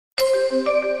Hello,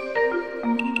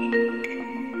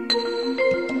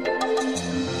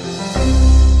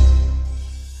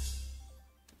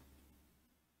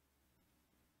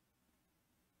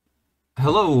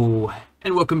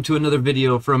 and welcome to another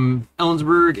video from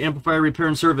Ellensburg Amplifier Repair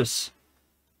and Service.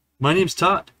 My name's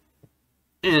Todd,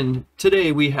 and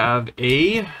today we have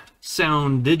a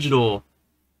Sound Digital.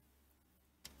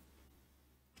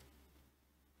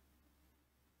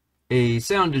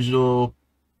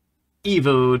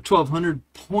 Evo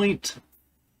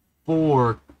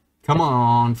 1200.4. Come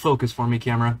on, focus for me,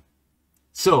 camera.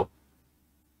 So,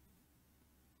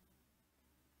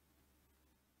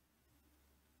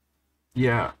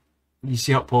 yeah, you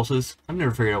see how it pulses? I've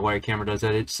never figured out why a camera does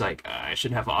that. It's like, I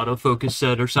should have autofocus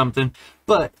set or something.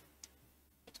 But,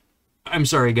 I'm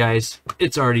sorry guys,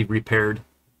 it's already repaired.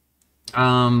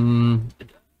 I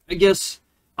guess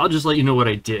I'll just let you know what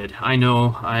I did. I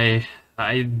know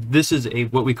this is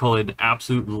what we call an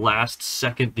absolute last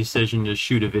second decision to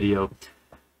shoot a video.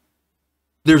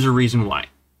 There's a reason why.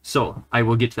 So, I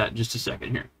will get to that in just a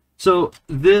second here. So,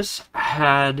 this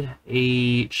had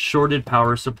a shorted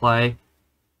power supply.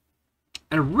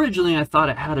 And originally I thought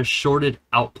it had a shorted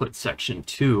output section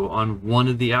too on one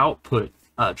of the output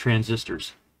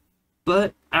transistors.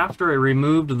 But after I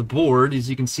removed the board, as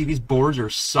you can see, these boards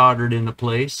are soldered into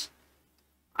place.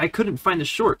 I couldn't find the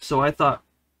short, so I thought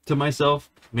to myself,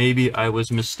 maybe I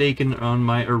was mistaken on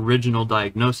my original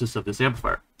diagnosis of this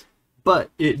amplifier. But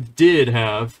it did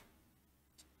have,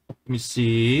 let me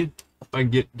see if I can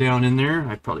get down in there.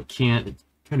 I probably can't, it's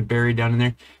kind of buried down in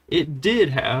there. It did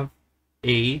have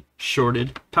a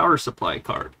shorted power supply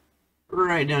card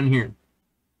right down here.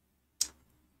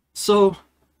 So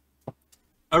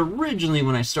originally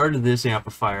when I started this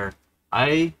amplifier,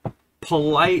 I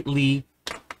politely,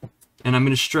 and I'm going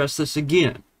to stress this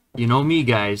again, you know me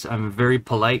guys, I'm a very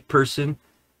polite person.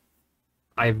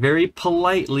 I very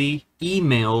politely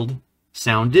emailed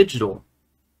Sound Digital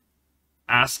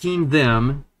asking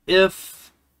them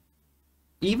if,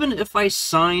 even if I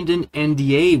signed an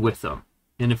NDA with them.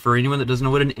 And for anyone that doesn't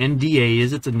know what an NDA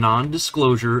is, it's a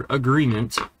non-disclosure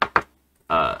agreement.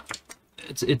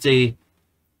 It's a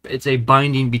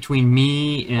binding between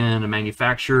me and a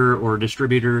manufacturer or a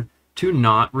distributor to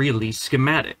not release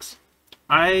schematics.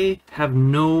 I have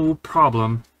no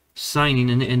problem signing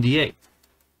an NDA.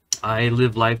 I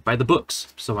live life by the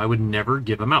books, so I would never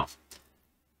give them out.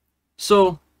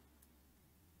 So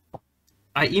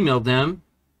I emailed them,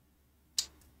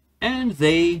 and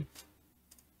they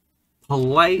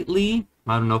politely,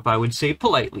 I don't know if I would say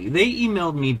politely, they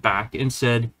emailed me back and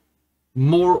said,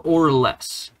 more or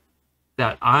less,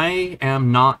 that I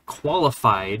am not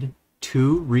qualified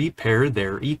to repair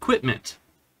their equipment.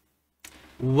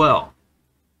 Well,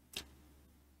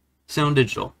 Sound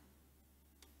Digital,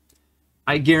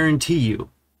 I guarantee you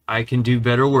I can do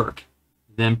better work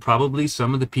than probably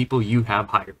some of the people you have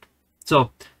hired.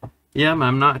 So, yeah,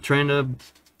 I'm not trying to,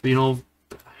 you know,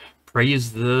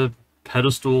 praise the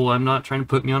pedestal. I'm not trying to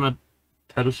put me on a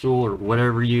pedestal or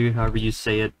whatever however you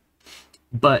say it,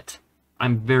 but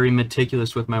I'm very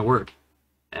meticulous with my work.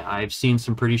 I've seen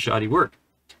some pretty shoddy work.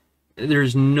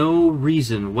 There's no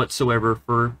reason whatsoever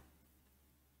for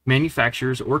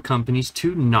manufacturers or companies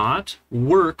to not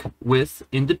work with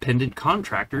independent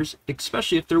contractors,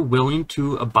 especially if they're willing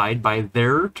to abide by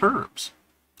their terms.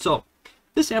 So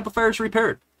this amplifier is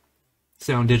repaired.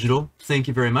 Sound Digital, thank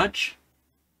you very much.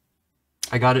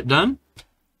 I got it done.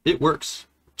 It works.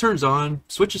 Turns on.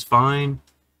 Switch is fine.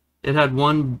 It had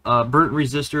one burnt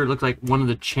resistor. It looked like one of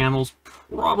the channels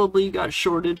probably got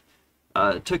shorted.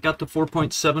 It took out the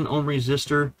 4.7 ohm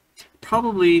resistor.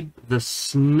 Probably the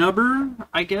snubber,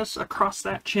 I guess, across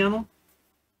that channel.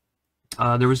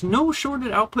 There was no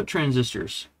shorted output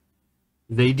transistors.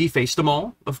 They defaced them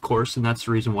all, of course, and that's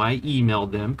the reason why I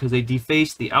emailed them, because they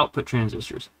defaced the output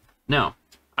transistors. Now,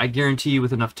 I guarantee you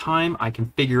with enough time, I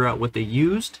can figure out what they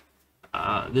used.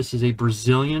 This is a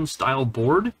Brazilian style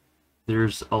board.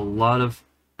 There's a lot of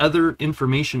other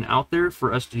information out there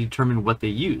for us to determine what they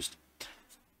used.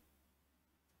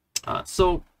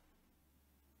 So,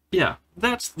 yeah,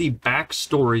 that's the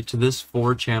backstory to this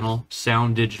 4-channel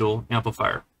Sound Digital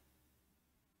amplifier.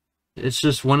 It's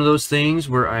just one of those things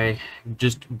where I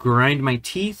just grind my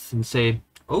teeth and say,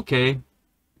 okay,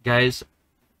 guys,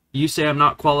 you say I'm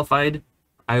not qualified,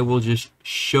 I will just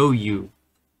show you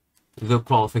the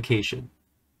qualification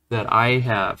that I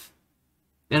have.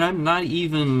 And I'm not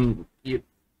even,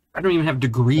 I don't even have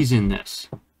degrees in this.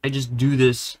 I just do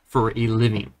this for a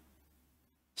living.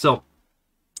 So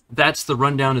that's the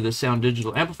rundown of the Sound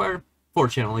Digital amplifier,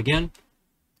 4-channel again,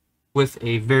 with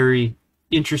a very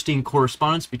interesting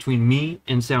correspondence between me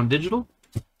and Sound Digital.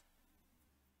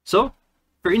 So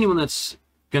for anyone that's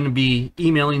going to be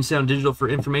emailing Sound Digital for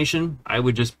information, I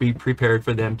would just be prepared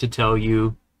for them to tell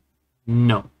you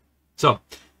no. So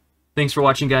thanks for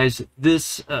watching, guys.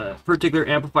 This particular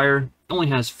amplifier only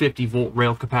has 50-volt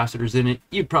rail capacitors in it.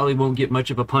 You probably won't get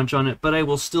much of a punch on it, but I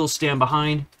will still stand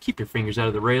behind. Keep your fingers out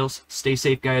of the rails. Stay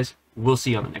safe, guys. We'll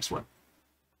see you on the next one.